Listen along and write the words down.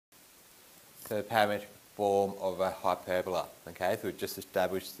the parametric form of a hyperbola. Okay, so we've just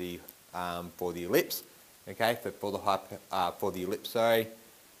established the for the ellipse. Okay, so for the ellipse, sorry,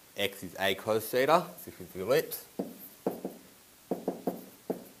 x is a cos theta. This is the ellipse.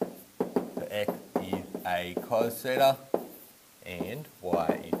 So x is a cos theta, and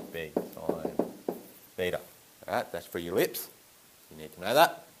y is b sine theta. All right, that's for your ellipse. You need to know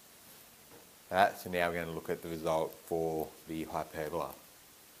that. All right, so now we're going to look at the result for the hyperbola.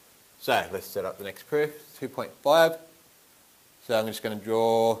 So let's set up the next proof, 2.5. So I'm just going to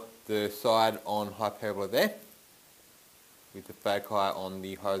draw the side on hyperbola there with the foci on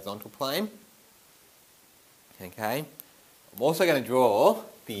the horizontal plane. Okay. I'm also going to draw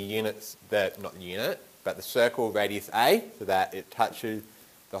the units, not the unit, but the circle radius A so that it touches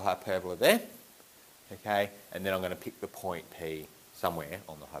the hyperbola there. Okay, and then I'm going to pick the point P somewhere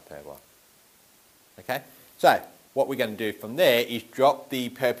on the hyperbola. Okay, so what we're going to do from there is drop the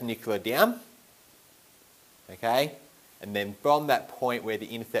perpendicular down, okay, and then from that point where the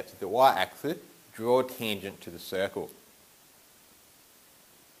intercept is the y-axis, draw a tangent to the circle.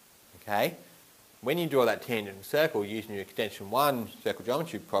 Okay, when you draw that tangent to the circle using your extension 1 circle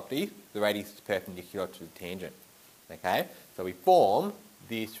geometry property, the radius is perpendicular to the tangent. Okay, so we form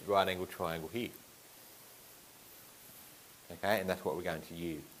this right angle triangle here. Okay, and that's what we're going to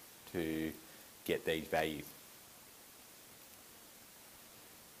use to get these values.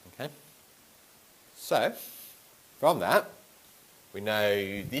 Okay, so from that we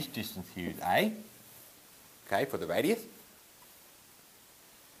know this distance here is A, okay, for the radius,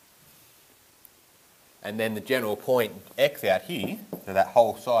 and then the general point x out here, so that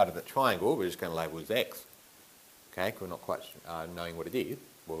whole side of the triangle we're just going to label as x, okay, because we're not quite knowing what it is.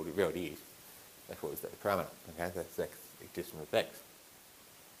 Well, it really is. That's what is the parameter, okay, that's x, distance of x.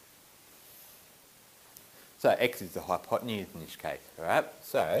 So x is the hypotenuse in this case, alright?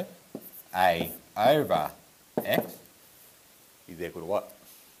 So A over x is equal to what?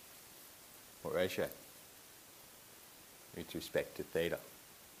 What ratio? With respect to theta.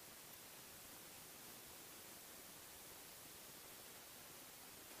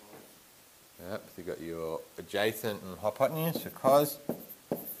 Yep, so you've got your adjacent and hypotenuse for cos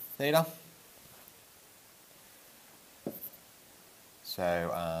theta.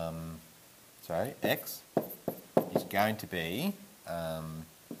 So, x is going to be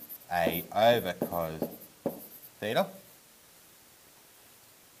A over cos theta.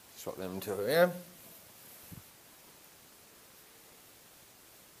 Swap them to here.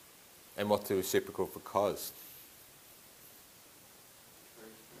 And what's the reciprocal for cos?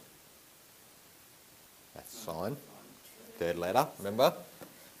 That's sine. Third letter, remember?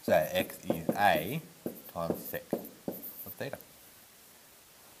 So x is A times sec of theta.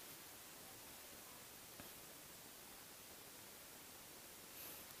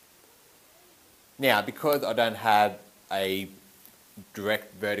 Now, because I don't have a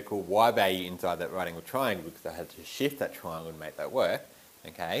direct vertical y value inside that right angle triangle because I had to shift that triangle to make that work,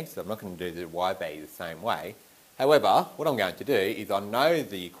 okay, so I'm not going to do the y value the same way. However, what I'm going to do is I know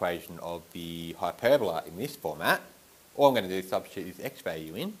the equation of the hyperbola in this format. All I'm going to do is substitute this x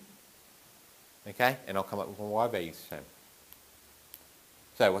value in, okay, and I'll come up with my y value soon.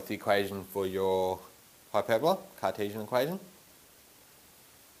 So what's the equation for your hyperbola, Cartesian equation?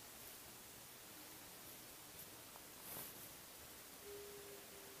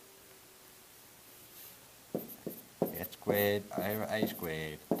 Squared over a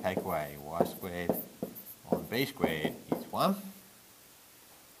squared, take away y squared on b squared is 1.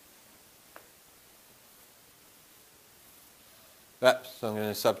 Yep, so I'm going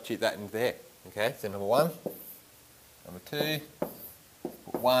to substitute that in there. Okay, so number 1, number 2,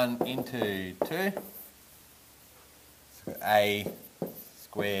 put 1 into 2, so a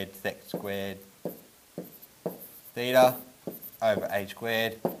squared sec squared theta over a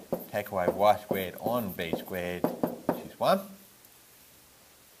squared, take away y squared on b squared, 1.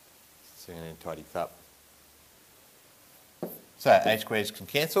 So I'm going to tidy this up. So a squares can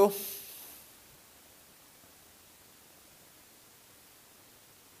cancel.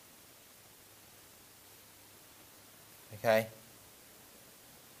 Okay.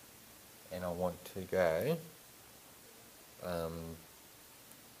 And I want to go so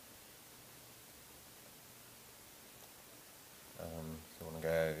I want to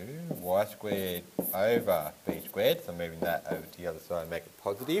go y squared over b squared, so I'm moving that over to the other side and make it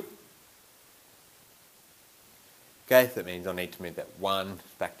positive. Okay, so that means I need to move that 1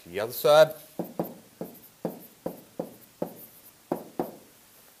 back to the other side.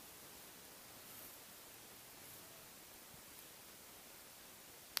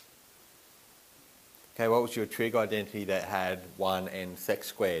 Okay, what was your trig identity that had 1 and sec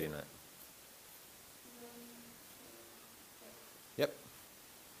squared in it?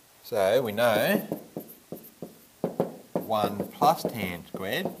 So we know 1 plus tan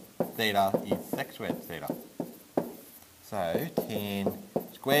squared theta is sec squared theta. So tan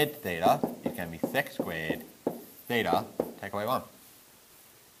squared theta is going to be sec squared theta, take away 1.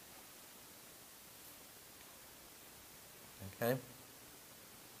 Okay.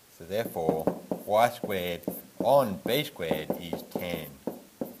 So therefore, y squared on b squared is tan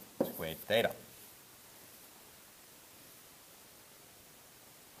squared theta.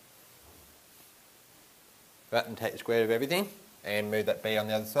 Right, and take the square root of everything and move that b on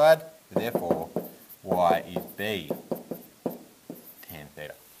the other side. So therefore, y is b tan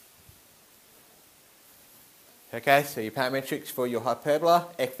theta. Okay, so your parametrics for your hyperbola,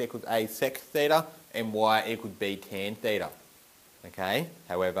 x equals a sec theta and y equals b tan theta. Okay,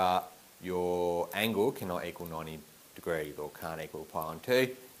 however, your angle cannot equal 90 degrees or can't equal pi on 2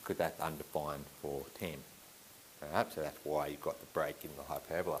 because that's undefined for tan. Alright, so that's why you've got the break in the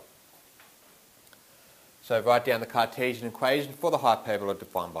hyperbola. So write down the Cartesian equation for the hyperbola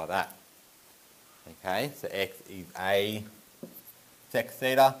defined by that. Okay, so x is a sec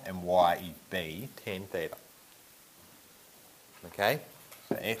theta and y is b tan theta. Okay,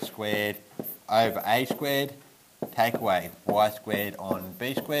 so x squared over a squared, take away y squared on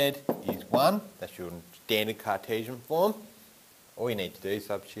b squared is 1. That's your standard Cartesian form. All you need to do is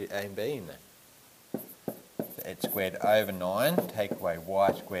substitute a and b in there. So x squared over 9, take away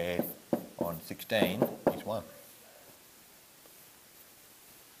y squared on 16 is 1.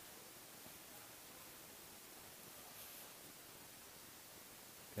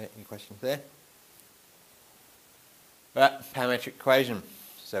 Okay, any questions there? Right, parametric equation.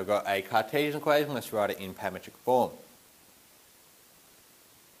 So we've got a Cartesian equation, let's write it in parametric form.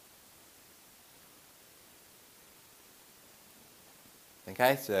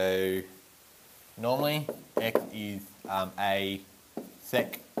 Okay, so normally x is a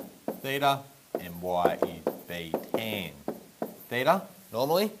sec theta and y is b tan theta.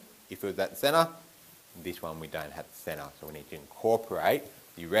 Normally, if it was at the centre, this one we don't have the centre, so we need to incorporate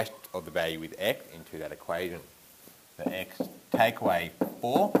the rest of the value with x into that equation. So x take away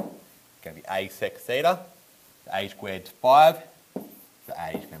 4, it's going to be a sec theta, so a squared is 5, so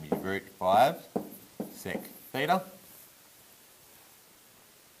a is going to be root 5 sec theta.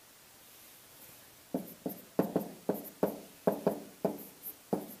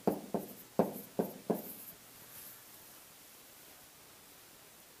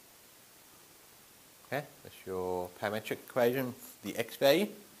 Okay, that's your parametric equation, the x value.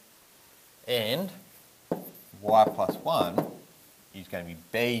 And y plus 1 is going to be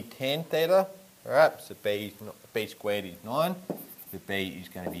b tan theta. Alright, so b squared is 9, so b is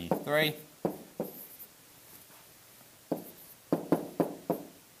going to be 3.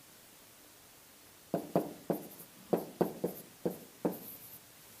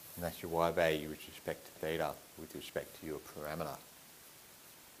 And that's your y value with respect to theta, with respect to your parameter.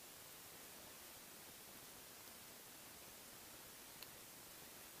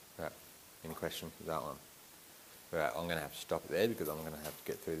 Right, any questions with that one? Right, I'm going to have to stop it there because I'm going to have to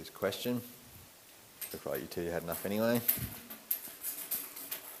get through this question. Looks like you two had enough anyway.